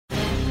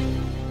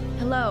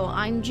Hello,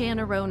 I'm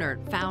Jana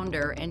Ronert,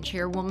 founder and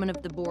chairwoman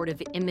of the board of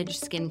Image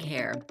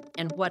Skincare.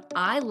 And what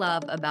I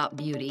love about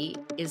beauty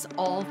is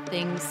all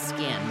things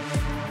skin.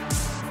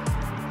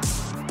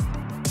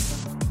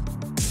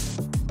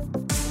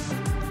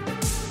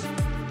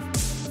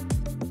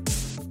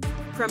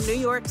 From New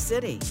York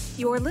City,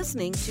 you're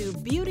listening to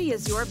Beauty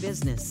is Your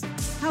Business,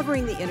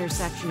 covering the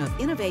intersection of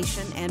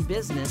innovation and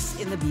business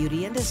in the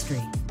beauty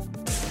industry.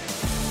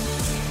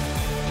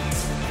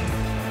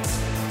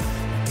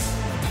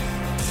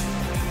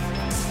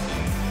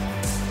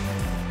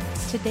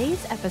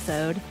 Today's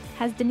episode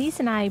has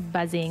Denise and I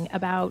buzzing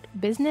about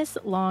business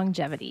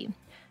longevity.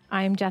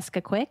 I'm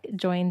Jessica Quick,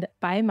 joined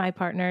by my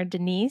partner,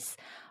 Denise.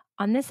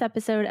 On this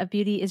episode of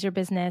Beauty is Your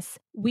Business,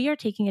 we are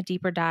taking a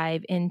deeper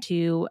dive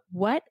into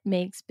what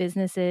makes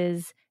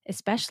businesses,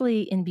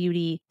 especially in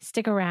beauty,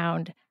 stick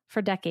around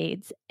for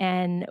decades.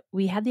 And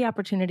we had the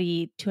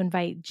opportunity to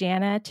invite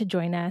Jana to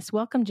join us.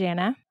 Welcome,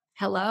 Jana.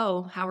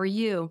 Hello, how are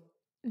you?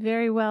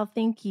 Very well,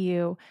 thank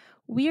you.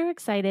 We are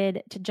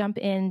excited to jump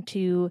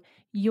into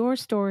your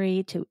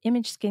story, to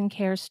Image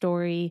Skincare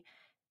story.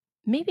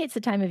 Maybe it's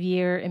the time of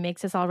year, it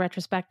makes us all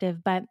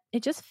retrospective, but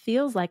it just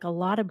feels like a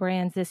lot of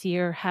brands this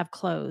year have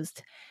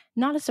closed.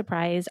 Not a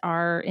surprise,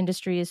 our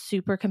industry is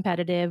super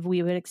competitive.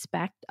 We would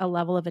expect a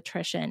level of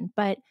attrition,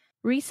 but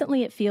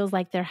recently it feels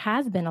like there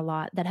has been a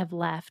lot that have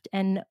left.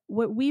 And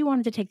what we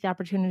wanted to take the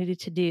opportunity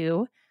to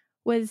do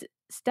was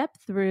step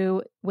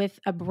through with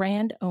a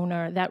brand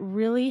owner that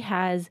really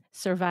has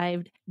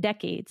survived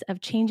decades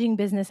of changing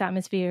business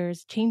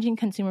atmospheres, changing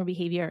consumer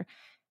behavior,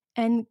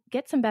 and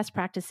get some best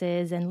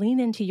practices and lean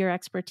into your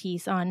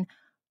expertise on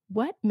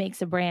what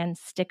makes a brand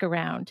stick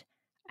around.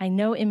 I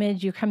know,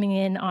 Image, you're coming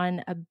in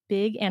on a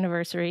big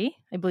anniversary.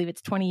 I believe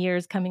it's 20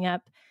 years coming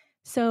up.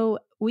 So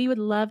we would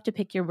love to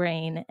pick your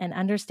brain and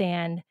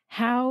understand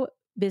how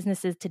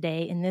businesses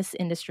today in this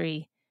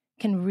industry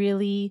can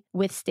really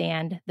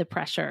withstand the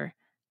pressure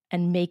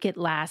and make it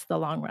last the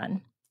long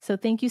run. So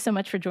thank you so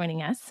much for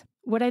joining us.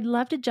 What I'd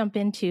love to jump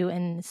into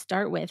and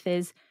start with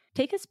is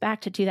take us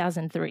back to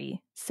 2003.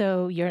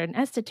 So you're an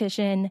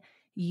esthetician,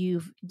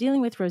 you're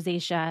dealing with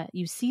rosacea,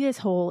 you see this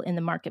hole in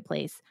the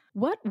marketplace.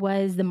 What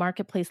was the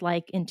marketplace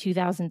like in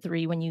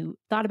 2003 when you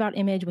thought about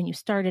Image, when you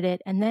started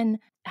it? And then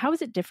how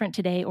is it different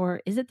today,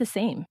 or is it the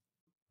same?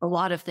 A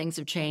lot of things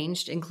have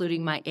changed,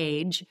 including my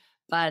age.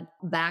 But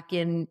back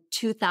in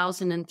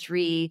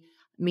 2003,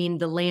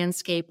 the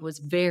landscape was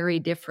very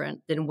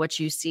different than what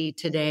you see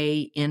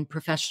today in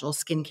professional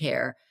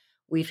skincare.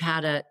 We've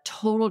had a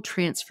total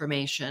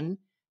transformation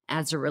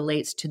as it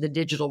relates to the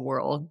digital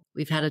world.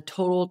 We've had a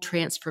total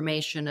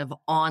transformation of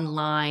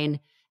online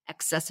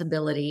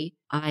accessibility.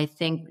 I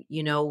think,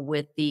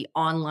 with the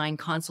online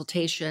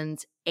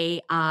consultations,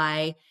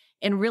 AI,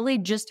 and really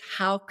just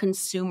how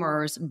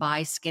consumers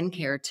buy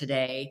skincare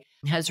today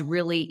has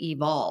really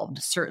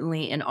evolved,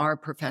 certainly in our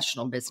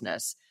professional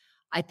business.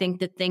 I think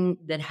the thing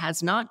that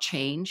has not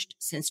changed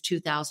since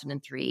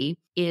 2003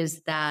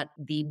 is that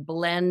the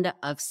blend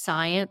of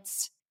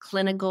science,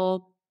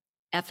 clinical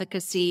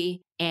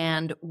efficacy,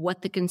 and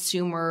what the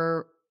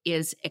consumer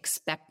is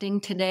expecting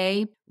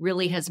today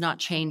really has not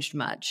changed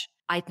much.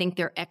 I think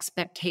their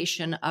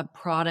expectation of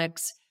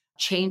products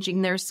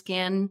changing their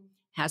skin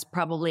has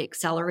probably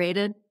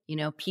accelerated.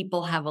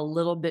 People have a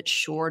little bit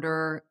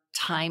shorter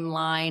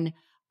timeline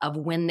of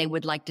when they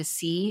would like to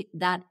see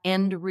that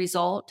end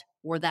result,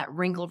 or that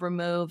wrinkle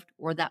removed,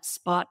 or that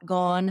spot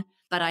gone.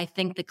 But I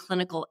think the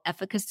clinical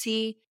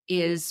efficacy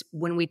is,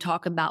 when we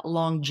talk about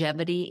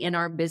longevity in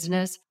our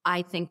business,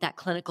 I think that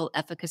clinical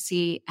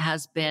efficacy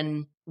has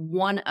been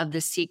one of the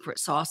secret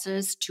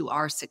sauces to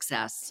our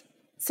success.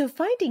 So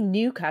finding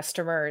new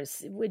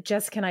customers,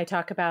 Jessica and I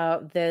talk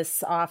about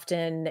this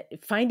often,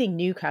 finding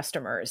new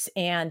customers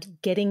and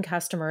getting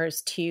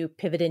customers to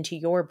pivot into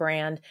your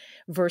brand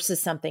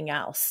versus something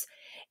else.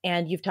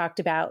 And you've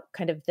talked about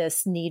kind of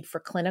this need for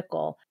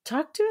clinical.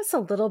 Talk to us a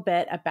little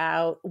bit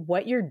about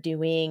what you're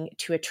doing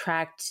to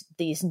attract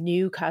these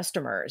new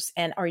customers.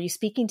 And are you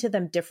speaking to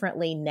them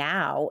differently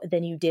now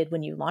than you did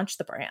when you launched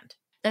the brand?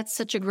 That's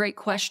such a great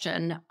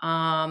question,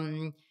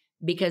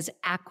 because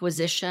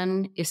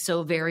acquisition is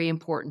so very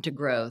important to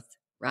growth,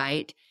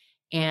 right?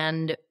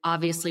 And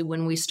obviously,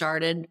 when we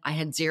started, I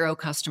had 0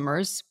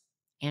 customers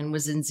and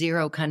was in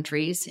 0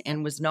 countries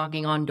and was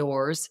knocking on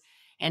doors.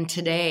 And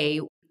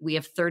today, we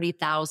have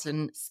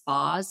 30,000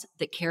 spas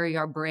that carry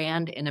our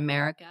brand in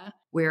America.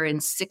 We're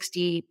in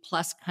 60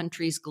 plus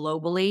countries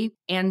globally.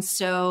 And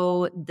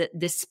so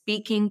the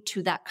speaking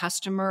to that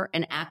customer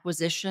and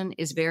acquisition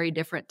is very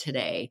different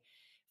today.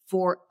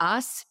 For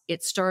us,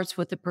 it starts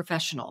with the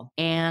professional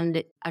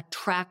and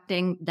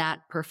attracting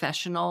that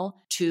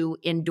professional to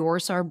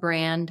endorse our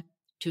brand,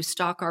 to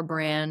stock our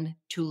brand,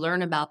 to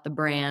learn about the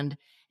brand.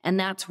 And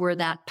that's where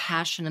that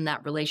passion and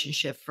that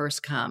relationship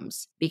first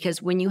comes.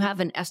 Because when you have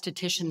an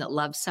esthetician that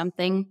loves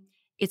something,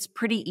 it's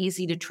pretty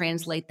easy to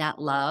translate that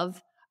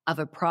love of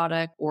a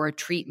product or a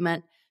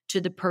treatment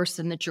to the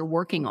person that you're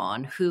working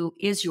on, who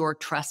is your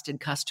trusted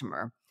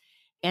customer.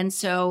 And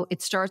so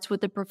it starts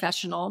with the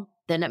professional,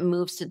 then it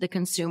moves to the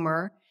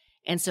consumer.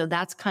 And so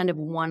that's kind of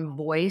one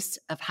voice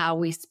of how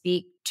we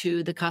speak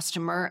to the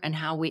customer and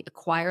how we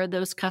acquire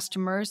those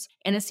customers.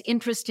 And it's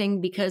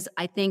interesting because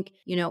I think,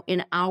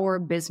 in our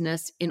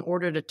business, in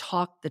order to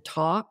talk the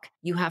talk,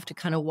 you have to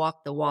kind of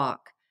walk the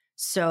walk.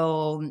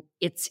 So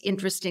it's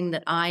interesting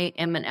that I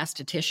am an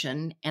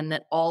esthetician and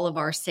that all of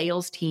our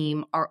sales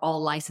team are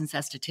all licensed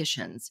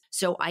estheticians.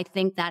 So I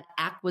think that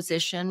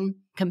acquisition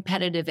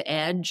competitive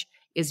edge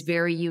is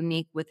very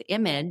unique with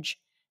Image,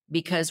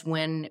 because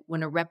when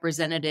a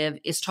representative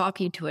is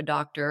talking to a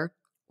doctor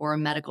or a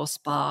medical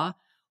spa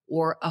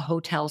or a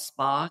hotel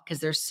spa, because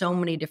there's so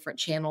many different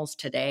channels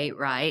today,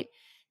 right?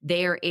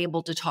 They are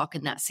able to talk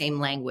in that same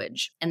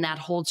language. And that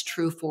holds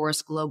true for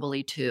us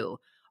globally too.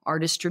 Our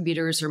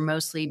distributors are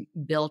mostly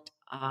built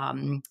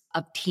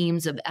of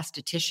teams of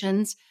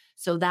estheticians.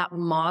 So that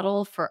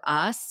model for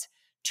us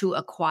to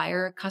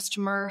acquire a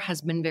customer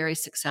has been very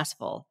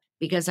successful,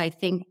 because I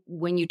think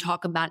when you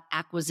talk about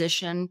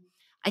acquisition,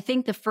 I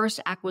think the first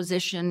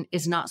acquisition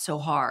is not so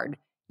hard.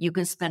 You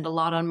can spend a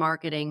lot on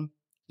marketing.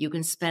 You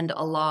can spend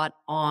a lot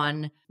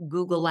on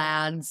Google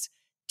Ads,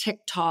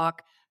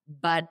 TikTok,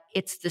 but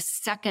it's the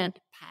second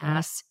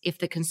pass if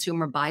the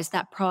consumer buys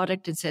that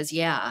product and says,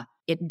 yeah,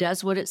 it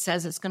does what it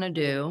says it's going to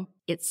do.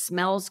 It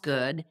smells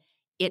good.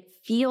 It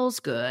feels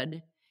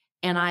good.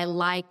 And I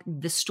like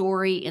the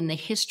story and the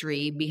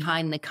history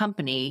behind the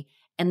company.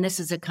 And this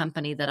is a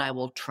company that I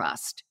will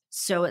trust.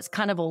 So it's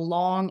kind of a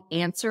long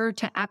answer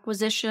to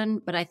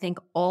acquisition, but I think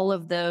all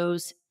of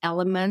those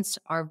elements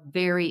are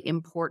very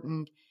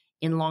important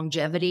in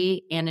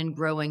longevity and in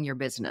growing your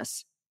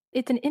business.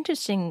 It's an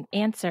interesting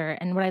answer.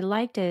 And what I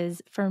liked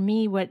is, for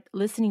me,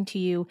 listening to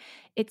you,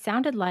 it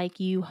sounded like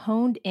you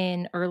honed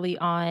in early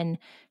on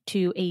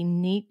to a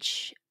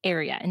niche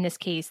area, in this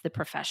case, the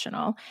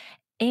professional.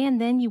 And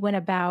then you went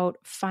about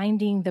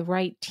finding the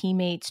right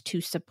teammates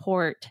to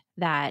support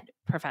that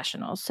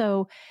professional.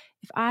 So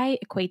if I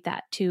equate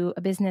that to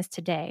a business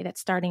today that's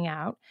starting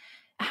out,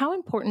 how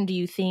important do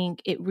you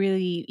think it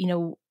really,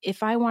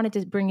 if I wanted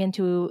to bring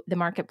into the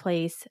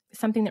marketplace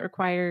something that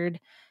required,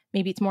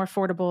 maybe it's more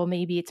affordable,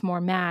 maybe it's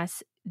more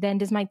mass, then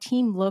does my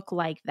team look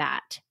like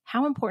that?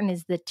 How important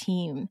is the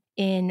team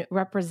in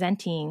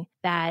representing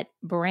that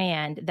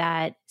brand,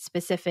 that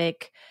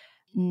specific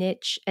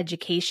niche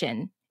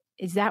education?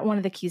 Is that one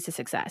of the keys to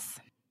success?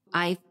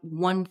 I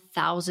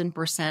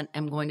 1000%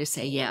 am going to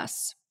say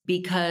yes,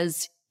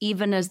 because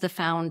even as the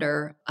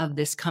founder of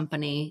this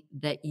company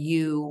that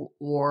you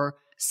or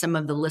some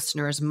of the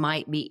listeners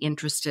might be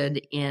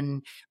interested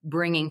in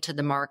bringing to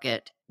the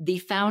market, the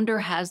founder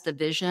has the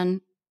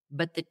vision,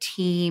 but the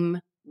team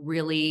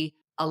really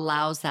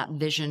allows that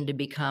vision to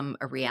become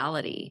a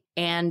reality.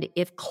 And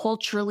if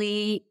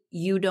culturally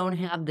you don't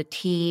have the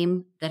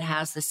team that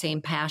has the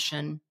same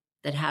passion,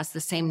 that has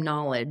the same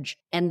knowledge,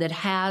 and that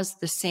has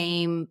the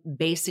same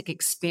basic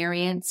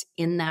experience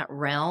in that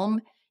realm,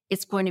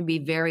 it's going to be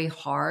very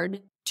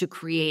hard to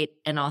create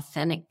an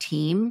authentic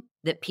team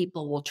that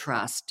people will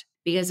trust.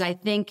 Because I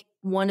think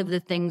one of the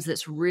things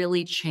that's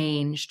really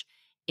changed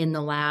in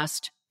the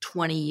last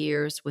 20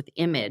 years with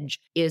Image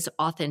is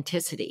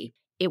authenticity.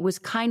 It was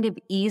kind of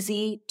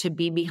easy to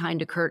be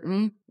behind a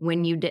curtain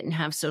when you didn't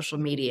have social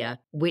media,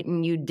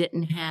 when you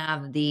didn't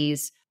have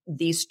these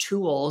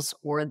tools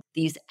or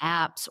these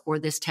apps or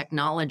this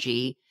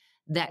technology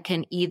that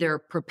can either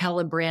propel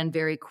a brand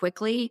very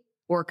quickly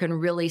or can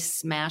really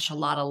smash a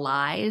lot of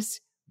lies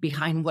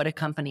behind what a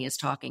company is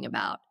talking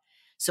about.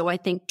 So I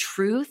think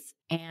truth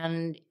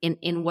and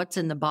in what's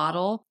in the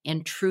bottle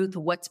and truth,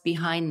 what's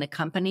behind the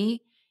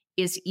company,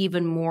 is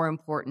even more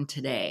important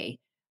today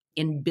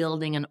in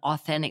building an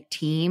authentic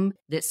team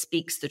that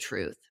speaks the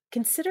truth.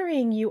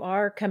 Considering you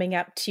are coming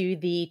up to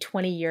the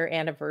 20-year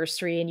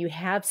anniversary and you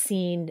have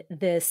seen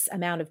this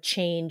amount of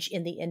change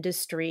in the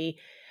industry,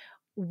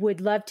 would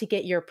love to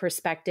get your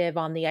perspective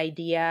on the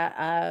idea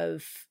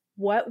of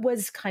what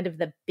was kind of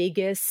the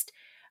biggest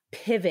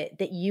pivot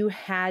that you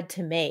had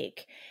to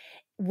make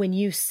when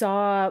you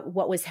saw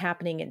what was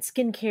happening in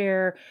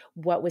skincare,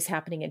 what was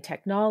happening in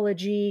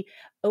technology.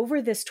 Over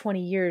this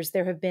 20 years,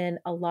 there have been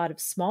a lot of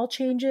small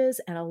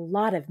changes and a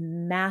lot of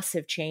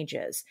massive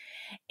changes.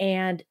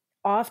 And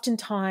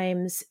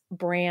oftentimes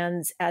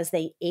brands, as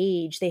they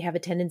age, they have a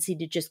tendency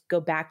to just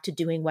go back to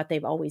doing what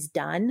they've always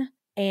done.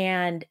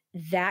 And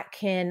that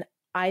can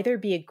either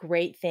be a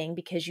great thing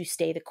because you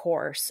stay the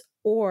course,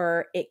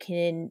 or it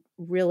can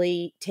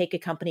really take a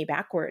company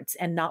backwards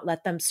and not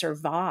let them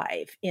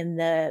survive in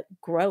the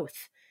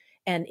growth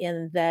and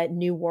in the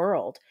new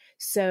world.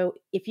 So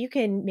if you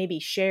can maybe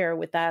share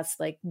with us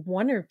like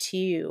one or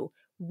two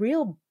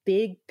real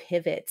big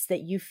pivots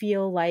that you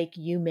feel like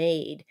you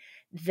made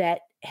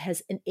that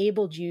has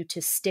enabled you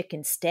to stick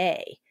and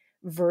stay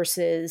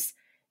versus,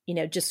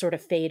 just sort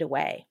of fade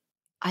away.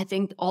 I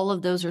think all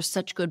of those are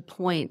such good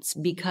points,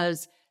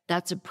 because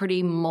that's a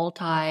pretty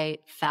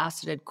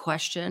multifaceted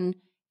question.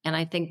 And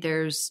I think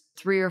there's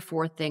 3 or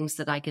 4 things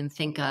that I can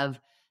think of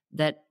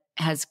that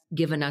has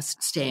given us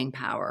staying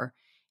power.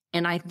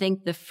 And I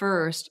think the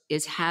first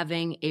is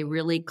having a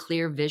really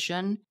clear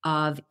vision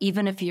of,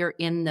 even if you're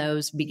in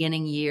those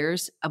beginning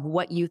years, of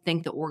what you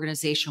think the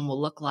organization will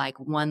look like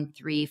 1,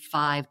 3,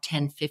 5,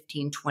 10,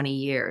 15, 20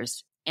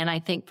 years. And I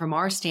think from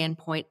our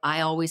standpoint,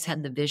 I always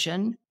had the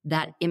vision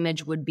that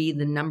Image would be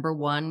the number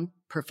one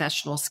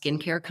professional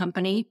skincare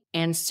company.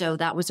 And so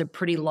that was a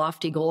pretty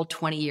lofty goal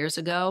 20 years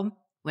ago,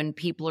 when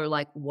people are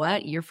like,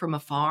 what? You're from a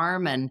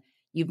farm and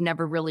you've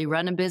never really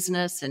run a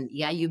business. And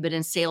yeah, you've been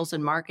in sales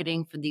and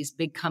marketing for these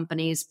big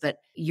companies, but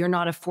you're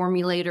not a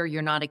formulator.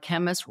 You're not a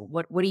chemist.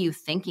 What are you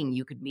thinking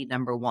you could be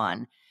number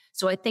one?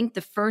 So I think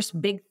the first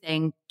big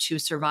thing to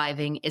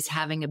surviving is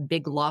having a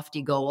big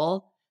lofty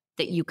goal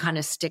that you kind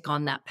of stick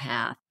on that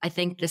path. I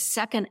think the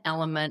second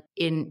element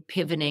in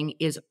pivoting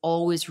is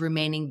always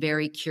remaining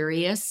very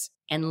curious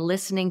and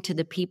listening to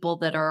the people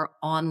that are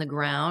on the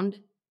ground,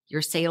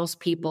 your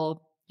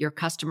salespeople, your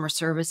customer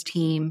service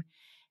team,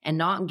 and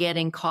not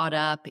getting caught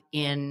up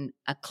in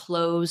a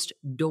closed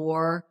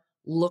door,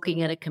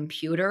 looking at a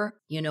computer,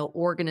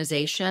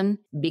 organization,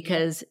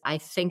 because I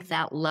think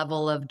that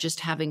level of just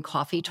having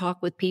coffee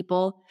talk with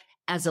people,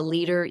 as a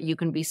leader, you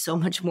can be so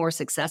much more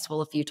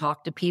successful if you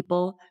talk to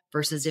people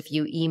versus if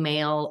you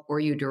email or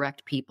you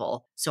direct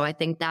people. So I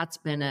think that's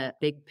been a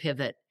big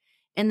pivot.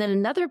 And then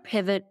another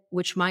pivot,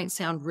 which might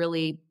sound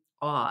really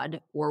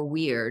odd or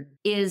weird,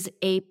 is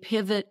a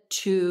pivot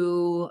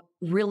to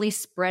really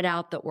spread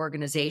out the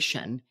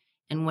organization.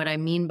 And what I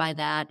mean by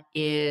that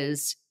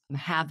is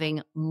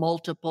having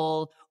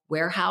multiple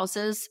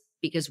warehouses,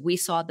 because we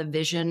saw the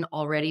vision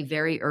already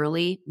very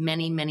early,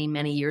 many, many,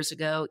 many years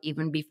ago,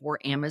 even before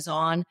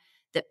Amazon,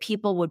 that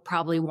people would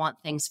probably want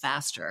things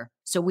faster.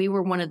 So we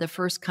were one of the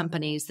first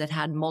companies that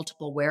had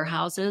multiple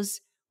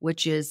warehouses,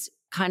 which is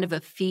kind of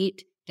a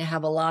feat to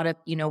have a lot of,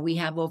 we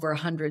have over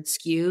 100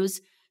 SKUs.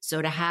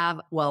 So to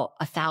have,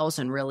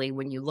 1,000 really,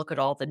 when you look at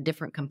all the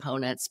different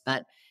components,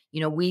 but,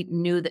 we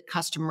knew that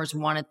customers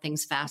wanted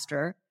things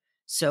faster.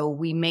 So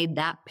we made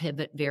that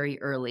pivot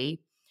very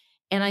early.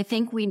 And I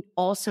think we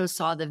also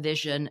saw the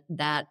vision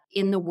that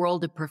in the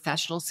world of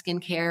professional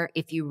skincare,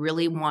 if you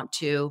really want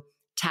to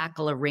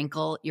tackle a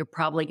wrinkle, you're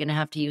probably going to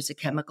have to use a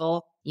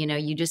chemical.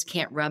 You just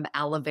can't rub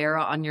aloe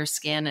vera on your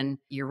skin and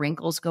your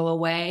wrinkles go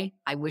away.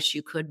 I wish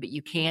you could, but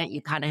you can't.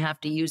 You kind of have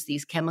to use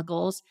these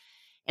chemicals.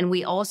 And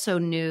we also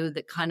knew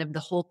that kind of the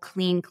whole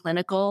clean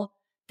clinical,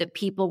 that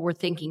people were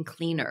thinking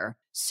cleaner.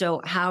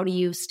 So how do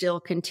you still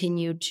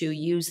continue to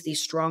use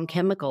these strong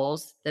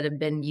chemicals that have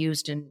been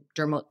used in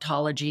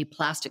dermatology,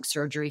 plastic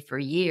surgery for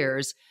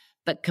years,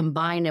 but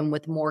combine them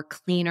with more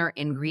cleaner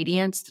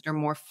ingredients that are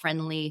more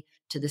friendly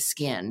to the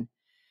skin?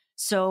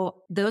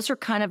 So those are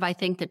kind of, I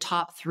think, the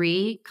top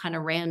three, kind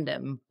of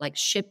random, like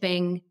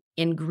shipping,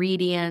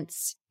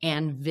 ingredients,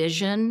 and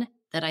vision,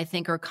 that I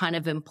think are kind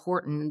of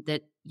important,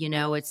 that,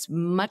 it's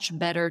much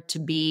better to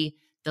be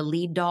the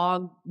lead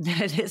dog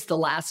than it is the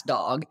last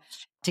dog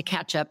to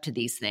catch up to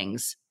these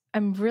things.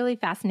 I'm really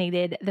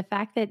fascinated. The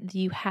fact that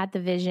you had the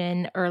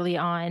vision early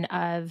on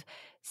of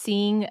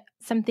seeing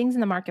some things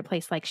in the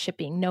marketplace like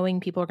shipping, knowing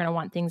people are going to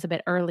want things a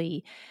bit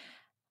early.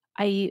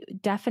 I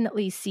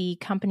definitely see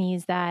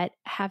companies that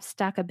have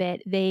stuck a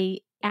bit.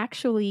 They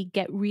actually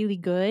get really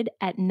good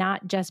at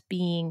not just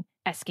being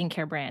a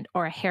skincare brand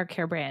or a hair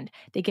care brand.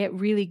 They get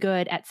really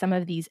good at some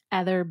of these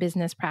other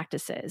business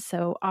practices.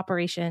 So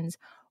operations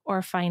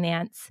or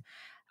finance.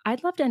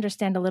 I'd love to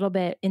understand a little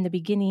bit in the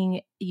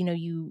beginning,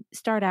 you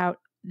start out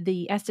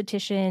the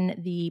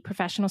esthetician, the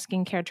professional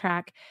skincare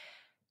track.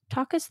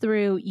 Talk us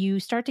through, you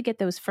start to get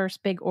those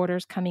first big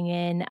orders coming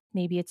in.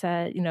 Maybe it's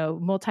a,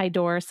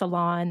 multi-door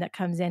salon that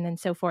comes in and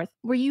so forth.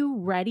 Were you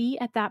ready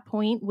at that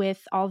point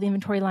with all the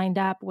inventory lined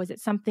up? Was it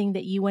something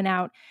that you went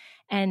out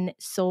and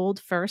sold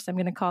first, I'm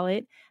going to call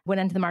it, went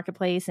into the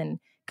marketplace and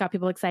got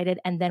people excited?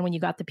 And then when you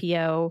got the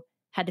PO,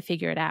 had to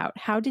figure it out.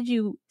 How did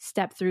you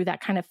step through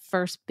that kind of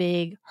first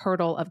big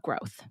hurdle of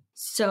growth?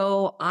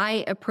 So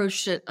I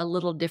approached it a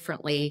little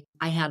differently.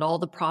 I had all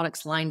the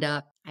products lined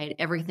up. I had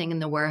everything in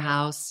the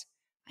warehouse.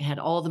 I had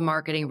all the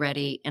marketing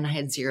ready, and I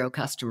had 0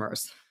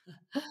 customers.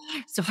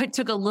 So I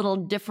took a little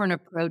different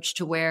approach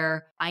to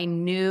where I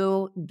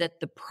knew that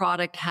the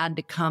product had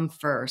to come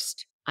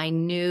first. I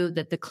knew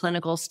that the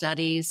clinical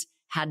studies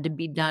had to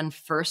be done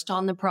first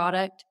on the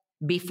product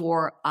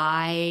before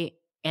I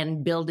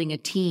and building a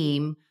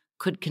team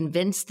could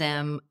convince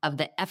them of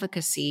the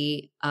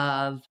efficacy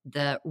of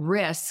the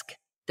risk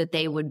that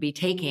they would be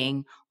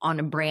taking on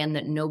a brand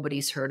that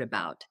nobody's heard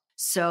about.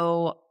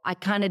 So I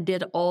kind of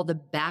did all the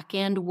back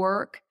end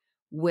work,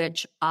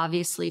 which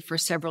obviously for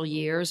several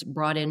years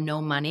brought in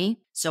no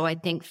money. So I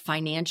think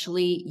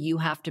financially, you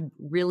have to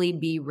really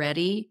be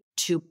ready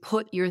to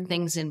put your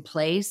things in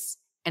place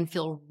and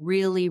feel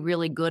really,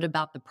 really good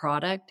about the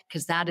product,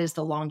 because that is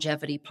the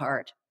longevity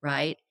part,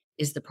 right?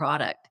 Is the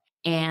product.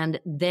 And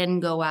then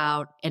go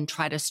out and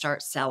try to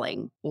start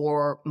selling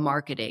or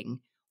marketing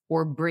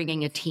or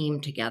bringing a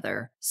team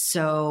together.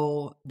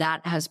 So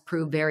that has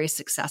proved very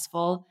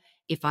successful.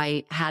 If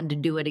I had to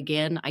do it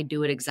again, I'd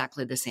do it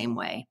exactly the same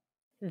way.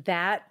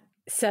 That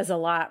says a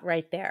lot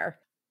right there.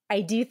 I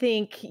do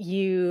think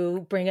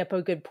you bring up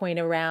a good point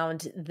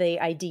around the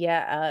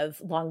idea of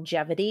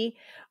longevity.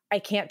 I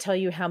can't tell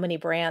you how many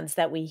brands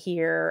that we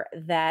hear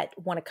that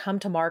want to come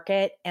to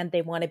market and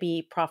they want to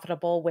be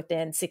profitable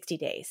within 60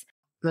 days.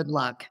 Good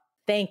luck.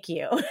 Thank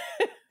you.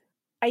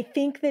 I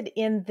think that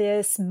in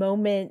this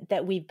moment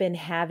that we've been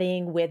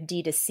having with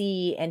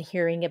D2C and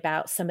hearing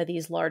about some of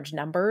these large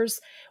numbers,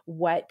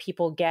 what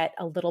people get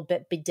a little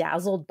bit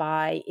bedazzled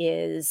by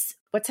is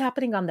what's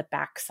happening on the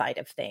backside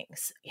of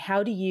things.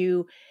 How do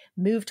you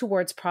move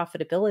towards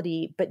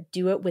profitability, but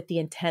do it with the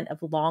intent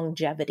of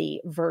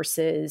longevity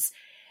versus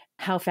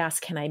how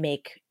fast can I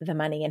make the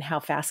money and how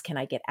fast can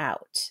I get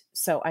out?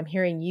 So I'm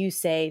hearing you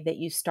say that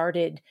you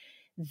started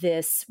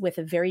this with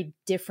a very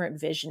different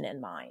vision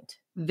in mind.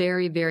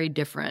 Very, very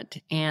different.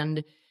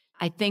 And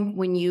I think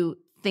when you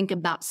think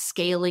about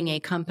scaling a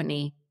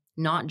company,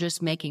 not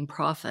just making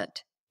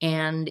profit,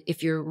 and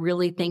if you're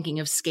really thinking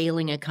of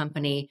scaling a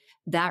company,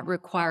 that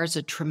requires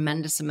a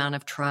tremendous amount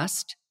of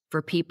trust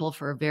for people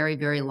for a very,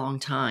 very long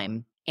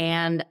time.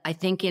 And I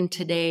think in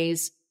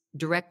today's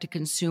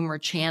direct-to-consumer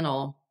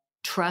channel,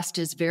 trust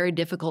is very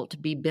difficult to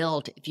be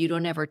built if you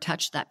don't ever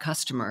touch that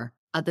customer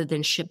other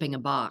than shipping a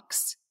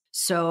box.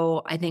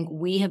 So I think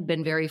we have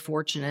been very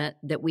fortunate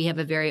that we have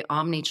a very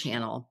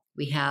omni-channel.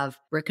 We have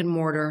brick and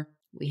mortar,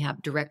 we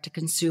have direct to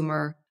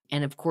consumer,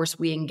 and of course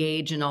we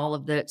engage in all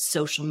of the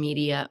social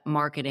media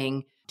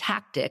marketing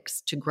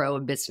tactics to grow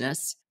a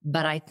business.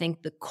 But I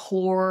think the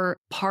core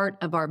part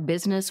of our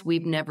business,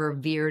 we've never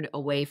veered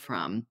away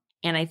from.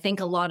 And I think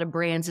a lot of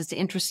brands, it's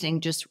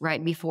interesting, just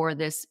right before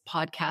this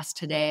podcast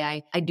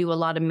today, I do a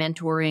lot of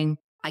mentoring.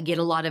 I get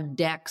a lot of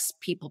decks,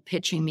 people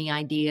pitching me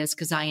ideas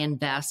because I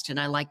invest and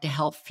I like to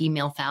help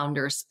female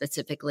founders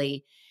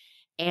specifically.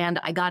 And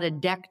I got a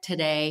deck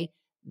today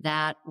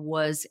that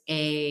was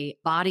a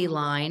body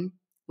line,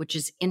 which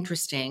is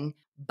interesting,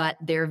 but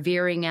they're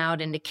veering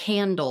out into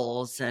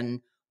candles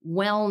and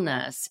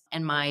wellness.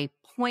 And my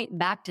point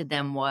back to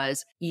them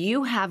was,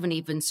 you haven't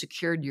even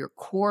secured your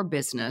core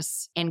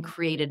business and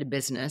created a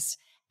business.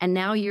 And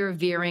now you're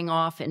veering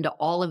off into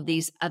all of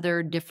these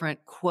other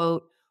different,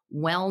 quote,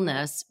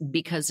 wellness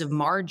because of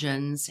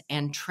margins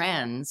and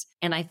trends.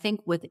 And I think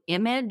with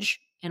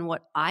image and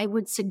what I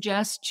would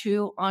suggest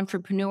to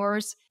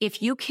entrepreneurs,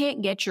 if you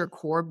can't get your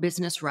core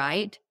business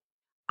right,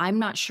 I'm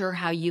not sure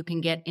how you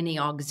can get any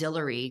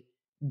auxiliary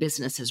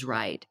businesses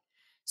right.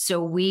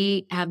 So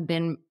we have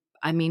been,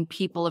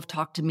 people have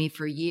talked to me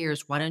for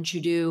years. Why don't you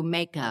do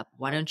makeup?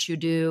 Why don't you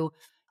do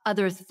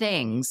other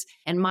things?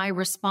 And my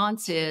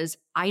response is,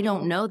 I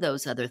don't know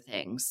those other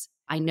things.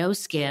 I know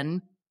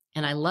skin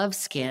and I love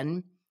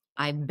skin.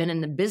 I've been in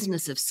the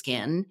business of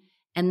skin,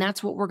 and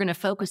that's what we're going to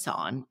focus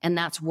on. And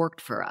that's worked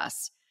for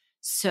us.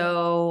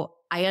 So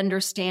I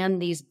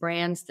understand these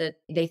brands that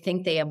they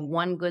think they have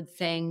one good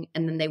thing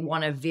and then they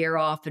want to veer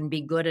off and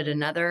be good at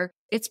another.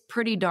 It's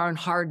pretty darn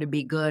hard to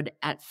be good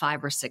at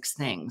 5 or 6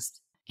 things.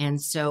 And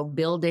so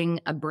building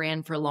a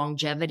brand for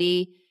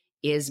longevity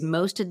is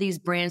most of these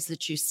brands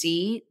that you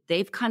see,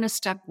 they've kind of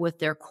stuck with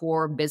their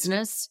core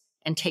business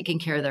and taking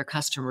care of their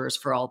customers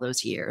for all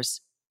those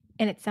years.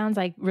 And it sounds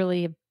like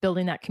really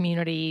building that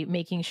community,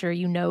 making sure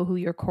you know who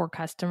your core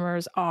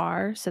customers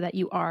are so that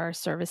you are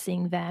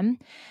servicing them.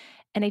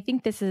 And I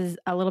think this is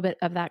a little bit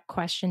of that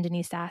question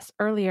Denise asked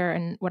earlier.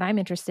 And what I'm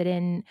interested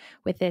in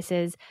with this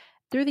is,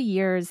 through the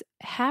years,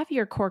 have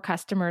your core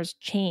customers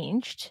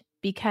changed?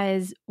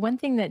 Because one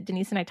thing that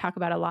Denise and I talk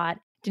about a lot,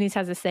 Denise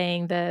has a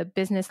saying, the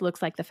business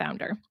looks like the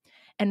founder.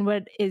 And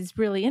what is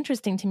really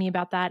interesting to me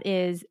about that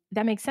is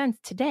that makes sense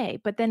today.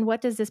 But then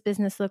what does this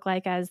business look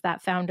like as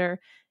that founder?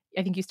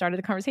 I think you started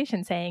the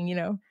conversation saying,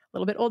 a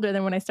little bit older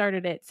than when I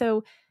started it.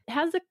 So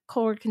has the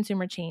core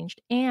consumer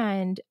changed?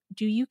 And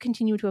do you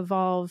continue to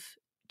evolve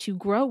to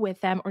grow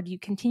with them, or do you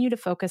continue to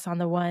focus on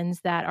the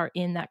ones that are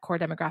in that core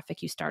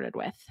demographic you started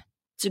with?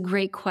 It's a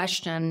great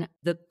question.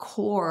 The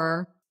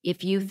core,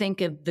 if you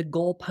think of the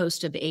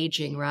goalpost of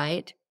aging,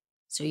 right?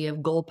 So you have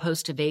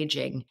goalpost of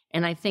aging.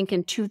 And I think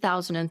in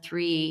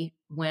 2003,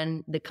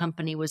 when the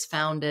company was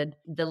founded,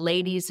 the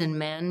ladies and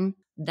men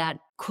that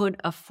could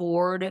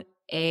afford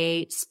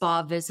a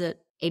spa visit,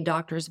 a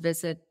doctor's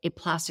visit, a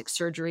plastic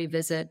surgery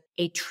visit,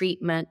 a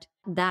treatment,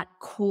 that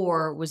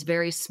core was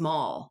very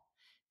small.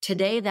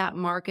 Today, that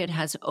market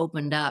has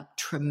opened up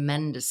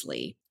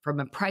tremendously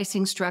from a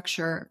pricing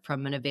structure,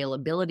 from an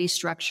availability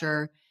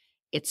structure.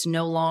 It's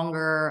no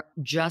longer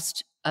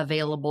just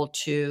available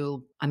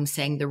to, I'm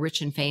saying, the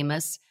rich and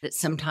famous, that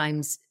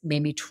sometimes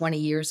maybe 20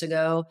 years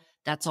ago,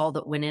 that's all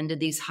that went into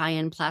these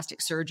high-end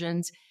plastic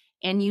surgeons.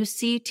 And you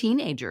see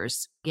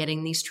teenagers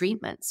getting these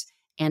treatments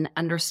and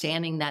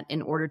understanding that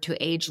in order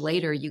to age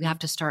later, you have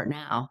to start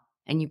now,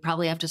 and you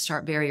probably have to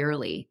start very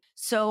early.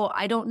 So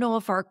I don't know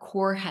if our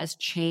core has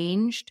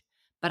changed,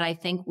 but I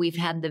think we've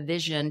had the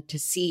vision to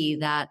see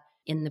that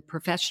in the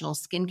professional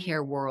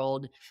skincare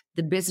world,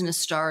 the business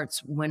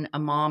starts when a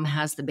mom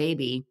has the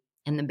baby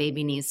and the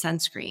baby needs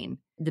sunscreen.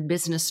 The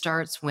business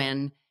starts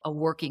when a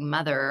working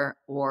mother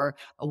or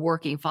a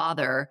working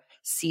father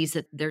sees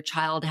that their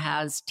child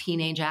has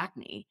teenage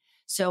acne.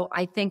 So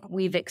I think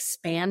we've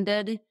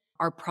expanded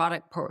our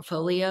product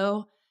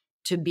portfolio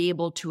to be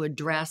able to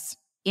address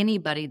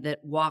anybody that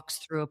walks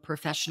through a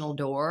professional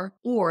door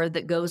or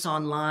that goes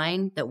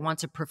online that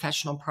wants a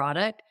professional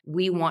product.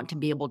 We want to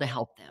be able to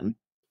help them.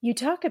 You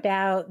talk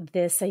about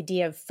this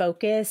idea of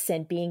focus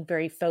and being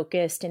very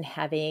focused and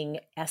having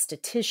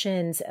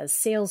estheticians as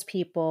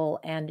salespeople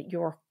and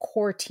your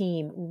core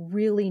team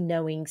really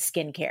knowing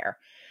skincare,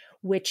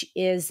 which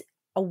is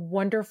a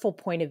wonderful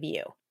point of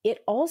view.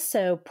 It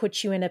also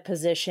puts you in a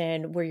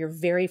position where you're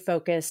very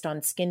focused on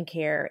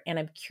skincare. And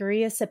I'm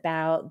curious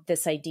about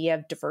this idea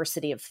of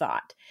diversity of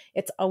thought.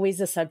 It's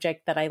always a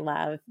subject that I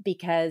love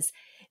because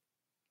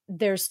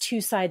there's two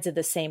sides of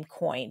the same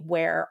coin,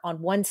 where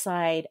on one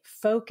side,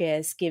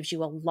 focus gives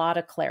you a lot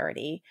of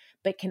clarity,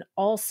 but can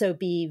also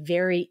be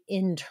very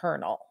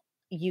internal.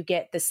 You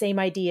get the same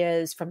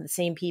ideas from the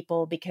same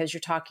people because you're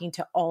talking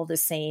to all the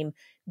same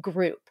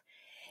group.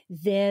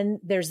 Then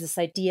there's this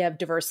idea of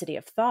diversity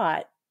of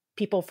thought,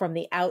 people from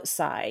the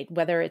outside,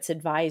 whether it's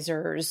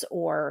advisors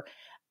or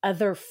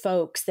other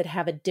folks that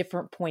have a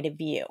different point of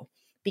view.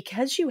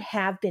 Because you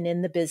have been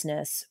in the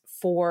business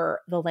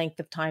for the length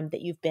of time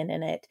that you've been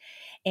in it,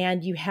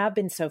 and you have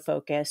been so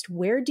focused,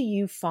 where do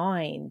you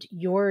find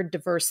your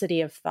diversity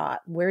of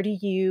thought? Where do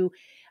you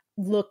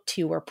look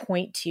to or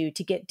point to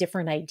get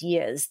different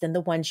ideas than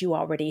the ones you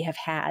already have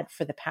had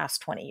for the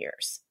past 20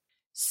 years?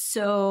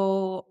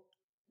 So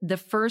the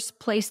first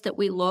place that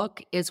we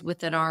look is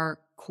within our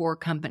core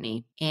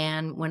company.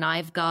 And when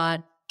I've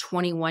got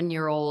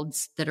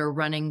 21-year-olds that are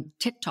running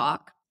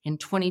TikTok and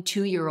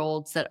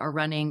 22-year-olds that are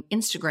running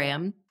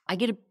Instagram, I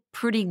get a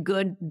pretty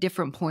good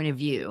different point of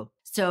view.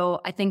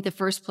 So I think the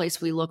first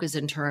place we look is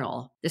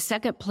internal. The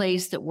second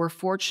place that we're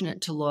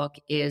fortunate to look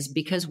is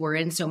because we're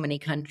in so many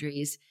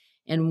countries,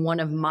 and one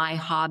of my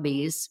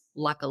hobbies,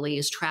 luckily,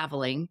 is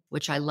traveling,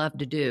 which I love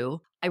to do.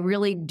 I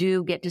really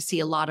do get to see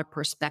a lot of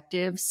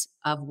perspectives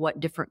of what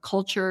different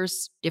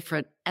cultures,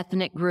 different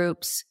ethnic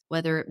groups,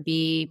 whether it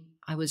be,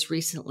 I was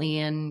recently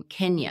in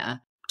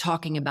Kenya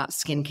talking about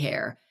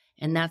skincare,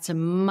 and that's a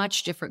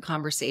much different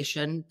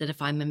conversation than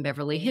if I'm in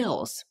Beverly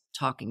Hills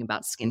talking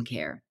about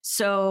skincare.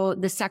 So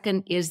the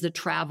second is the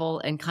travel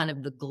and kind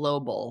of the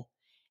global.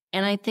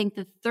 And I think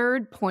the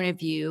third point of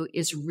view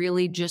is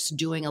really just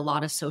doing a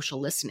lot of social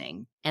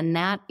listening. And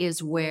that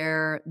is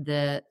where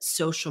the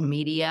social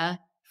media,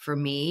 for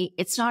me,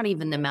 it's not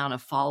even the amount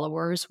of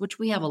followers, which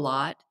we have a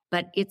lot,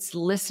 but it's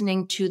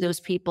listening to those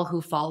people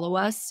who follow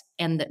us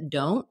and that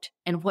don't.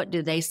 And what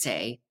do they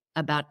say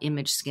about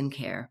Image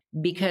Skincare?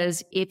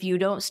 Because if you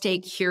don't stay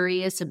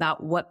curious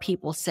about what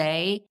people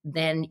say,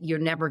 then you're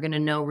never going to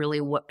know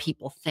really what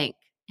people think.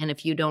 And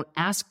if you don't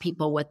ask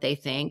people what they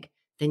think,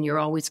 then you're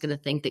always going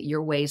to think that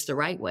your way is the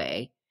right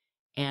way.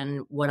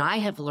 And what I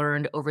have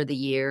learned over the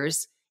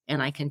years, and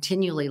I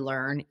continually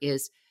learn,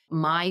 is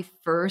my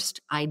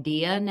first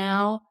idea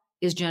now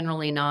is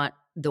generally not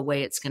the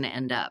way it's going to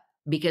end up.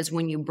 Because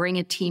when you bring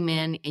a team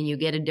in and you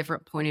get a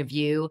different point of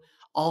view,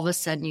 all of a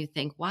sudden you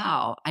think,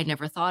 wow, I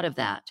never thought of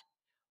that.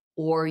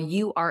 Or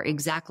you are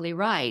exactly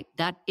right.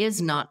 That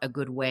is not a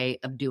good way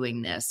of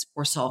doing this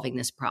or solving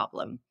this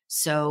problem.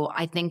 So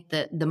I think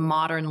that the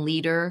modern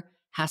leader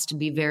has to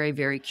be very,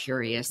 very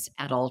curious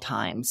at all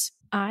times.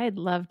 I'd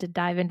love to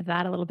dive into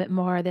that a little bit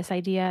more. This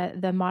idea,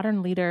 the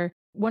modern leader,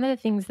 one of the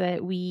things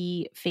that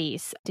we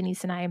face,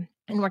 Denise and I,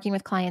 in working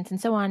with clients and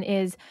so on,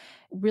 is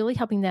really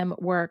helping them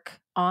work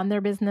on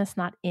their business,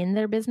 not in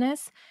their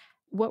business.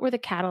 What were the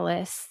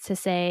catalysts to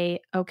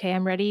say, okay,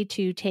 I'm ready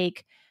to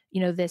take,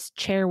 this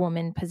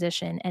chairwoman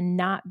position and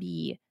not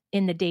be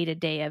in the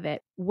day-to-day of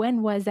it?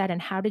 When was that,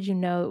 and how did you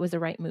know it was the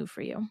right move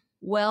for you?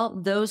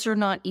 Well, those are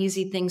not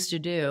easy things to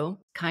do,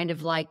 kind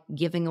of like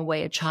giving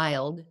away a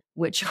child,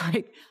 which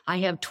I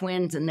have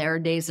twins, and there are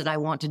days that I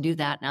want to do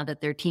that now that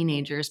they're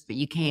teenagers, but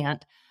you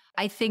can't.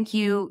 I think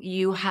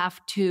you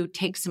have to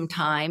take some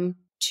time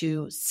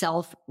to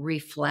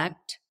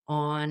self-reflect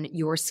on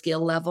your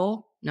skill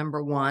level,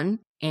 number one.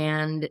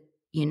 And,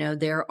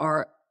 there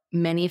are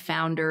many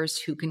founders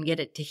who can get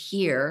it to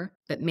here,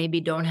 but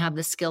maybe don't have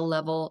the skill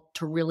level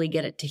to really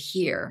get it to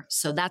here.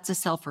 So that's a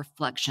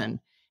self-reflection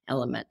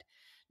element.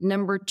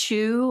 Number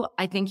two,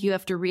 I think you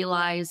have to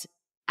realize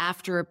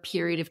after a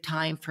period of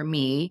time, for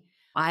me,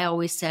 I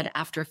always said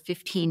after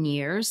 15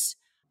 years,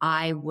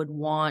 I would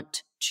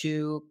want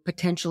to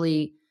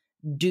potentially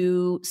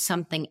do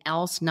something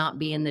else, not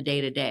be in the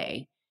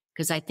day-to-day,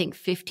 because I think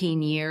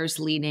 15 years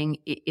leading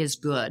is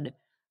good.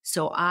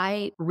 So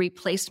I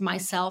replaced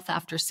myself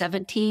after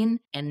 17,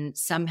 and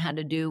some had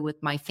to do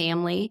with my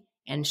family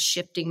and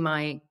shifting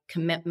my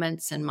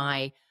commitments and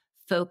my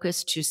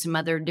focus to some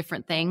other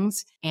different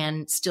things,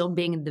 and still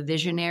being the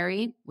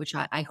visionary, which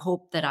I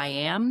hope that I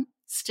am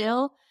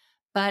still.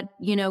 But,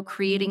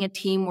 creating a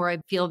team where I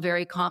feel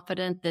very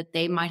confident that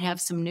they might have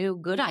some new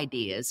good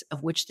ideas,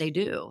 of which they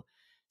do.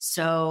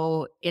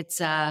 So it's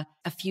a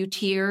few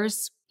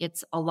tears.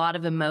 It's a lot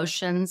of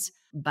emotions.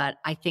 But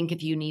I think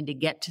if you need to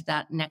get to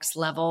that next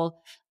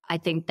level, I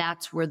think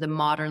that's where the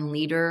modern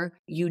leader,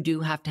 you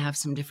do have to have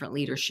some different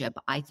leadership,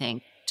 I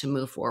think, to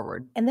move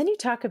forward. And then you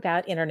talk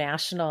about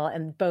international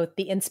and both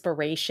the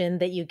inspiration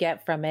that you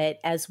get from it,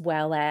 as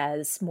well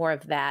as more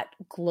of that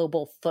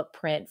global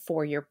footprint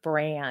for your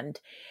brand.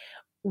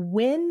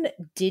 When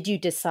did you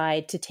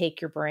decide to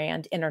take your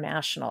brand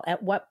international?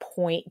 At what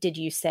point did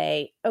you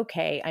say,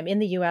 okay, I'm in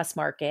the US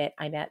market,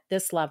 I'm at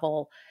this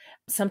level?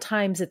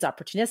 Sometimes it's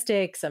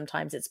opportunistic,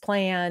 sometimes it's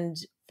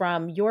planned.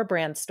 From your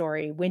brand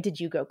story, when did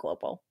you go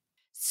global?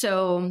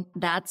 So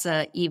that's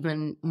a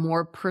even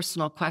more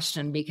personal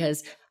question,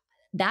 because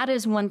that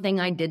is one thing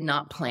I did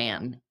not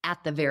plan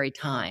at the very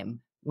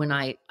time when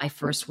I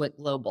first went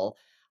global.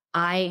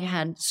 I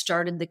had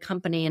started the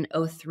company in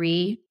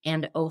 2003,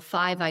 and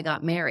 2005 I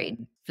got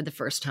married for the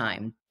first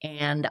time,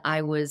 and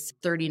I was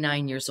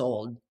 39 years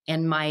old.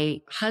 And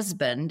my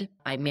husband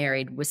I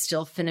married was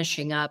still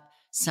finishing up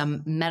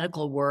some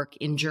medical work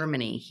in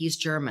Germany. He's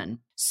German.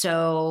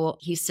 So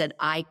he said,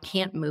 I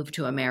can't move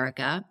to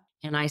America.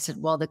 And I said,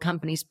 well, the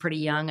company's pretty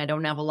young. I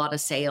don't have a lot of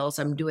sales.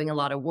 I'm doing a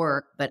lot of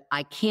work, but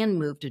I can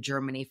move to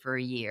Germany for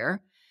a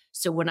year.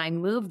 So when I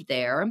moved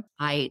there,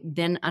 I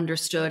then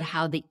understood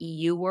how the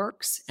EU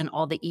works and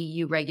all the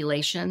EU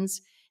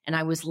regulations. And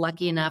I was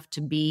lucky enough to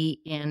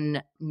be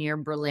near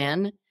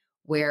Berlin,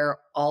 where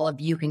all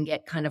of you can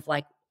get kind of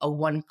like a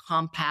one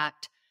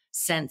compact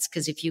sense,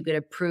 because if you get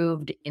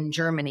approved in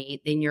Germany,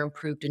 then you're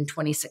approved in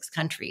 26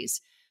 countries.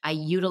 I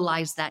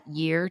utilized that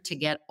year to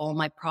get all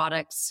my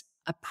products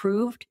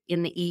approved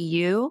in the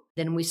EU.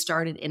 Then we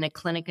started in a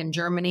clinic in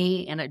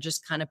Germany, and it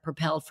just kind of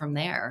propelled from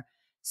there.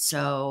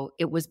 So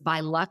it was by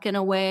luck in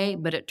a way,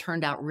 but it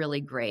turned out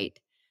really great.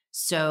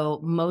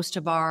 So most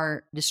of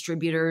our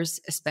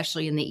distributors,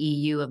 especially in the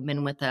EU, have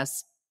been with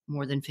us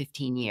more than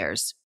 15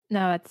 years.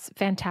 No, it's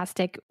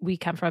fantastic. We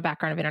come from a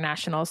background of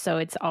international, so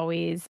it's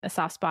always a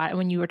soft spot. And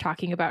when you were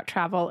talking about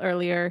travel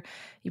earlier,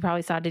 you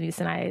probably saw Denise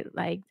and I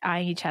like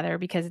eyeing each other,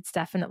 because it's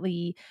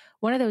definitely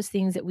one of those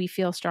things that we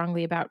feel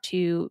strongly about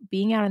too,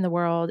 being out in the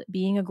world,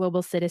 being a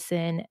global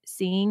citizen,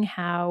 seeing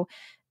how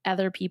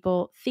other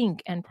people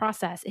think and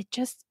process. It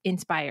just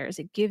inspires.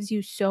 It gives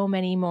you so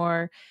many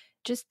more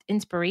just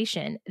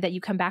inspiration that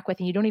you come back with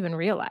and you don't even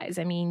realize.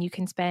 I mean, you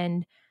can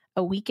spend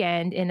a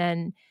weekend in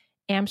an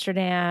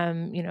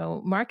Amsterdam,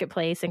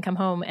 marketplace and come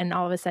home, and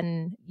all of a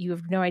sudden you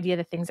have no idea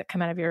the things that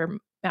come out of your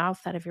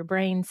mouth, out of your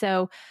brain.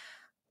 So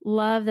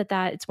love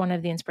that it's one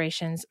of the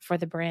inspirations for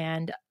the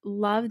brand.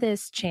 Love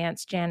this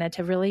chance, Jana,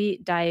 to really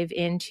dive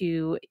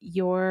into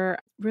your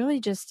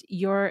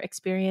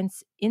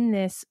experience in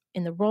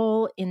the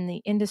role, in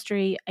the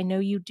industry. I know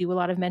you do a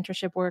lot of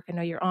mentorship work. I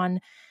know you're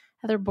on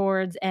other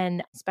boards,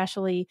 and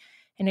especially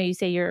I know you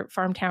say you're a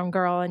farm town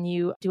girl and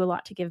you do a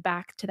lot to give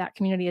back to that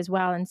community as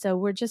well. And so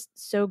we're just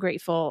so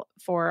grateful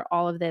for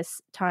all of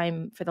this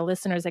time. For the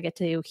listeners, I get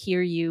to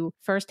hear you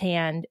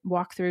firsthand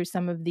walk through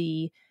some of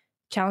the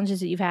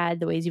challenges that you've had,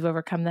 the ways you've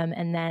overcome them,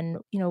 and then,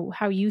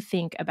 how you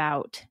think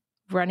about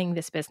running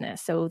this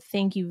business. So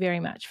thank you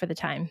very much for the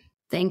time.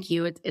 Thank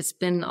you. It's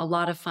been a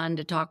lot of fun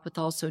to talk with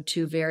also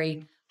two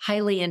very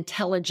highly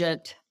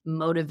intelligent,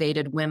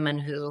 motivated women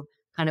who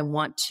kind of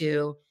want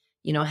to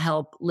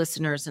help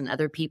listeners and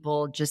other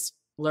people just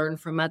learn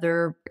from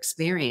other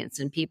experience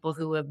and people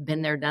who have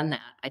been there, done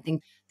that. I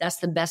think that's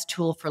the best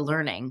tool for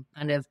learning,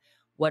 kind of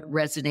what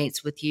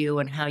resonates with you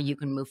and how you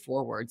can move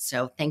forward.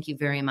 So thank you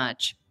very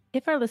much.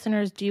 If our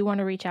listeners do want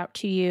to reach out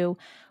to you,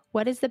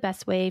 what is the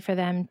best way for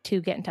them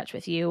to get in touch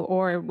with you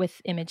or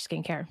with Image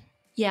Skincare?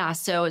 Yeah,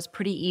 so it's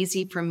pretty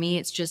easy for me.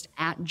 It's just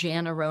at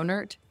Jana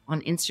Ronert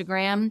on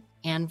Instagram.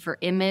 And for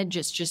Image,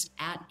 it's just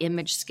at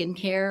Image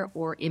Skincare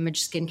or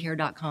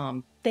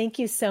imageskincare.com. Thank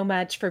you so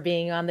much for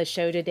being on the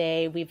show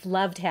today. We've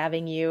loved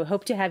having you.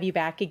 Hope to have you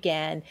back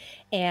again.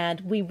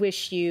 And we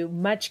wish you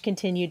much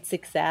continued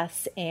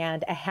success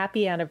and a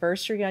happy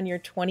anniversary on your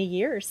 20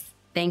 years.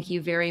 Thank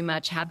you very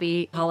much.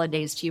 Happy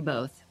holidays to you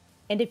both.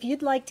 And if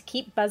you'd like to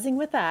keep buzzing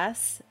with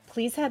us,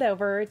 please head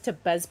over to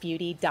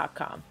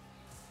buzzbeauty.com.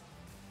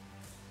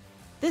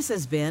 This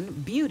has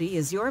been Beauty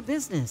is Your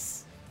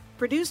Business.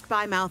 Produced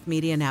by Mouth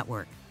Media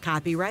Network.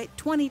 Copyright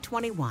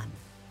 2021.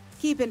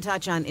 Keep in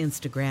touch on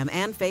Instagram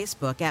and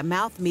Facebook at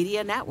Mouth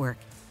Media Network.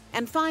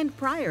 And find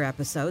prior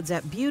episodes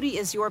at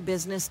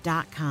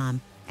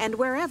beautyisyourbusiness.com and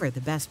wherever the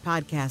best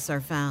podcasts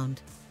are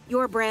found.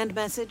 Your brand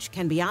message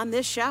can be on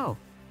this show.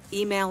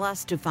 Email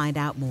us to find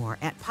out more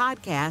at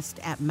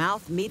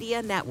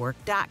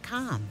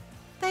podcast@mouthmedianetwork.com.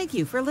 Thank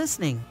you for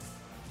listening.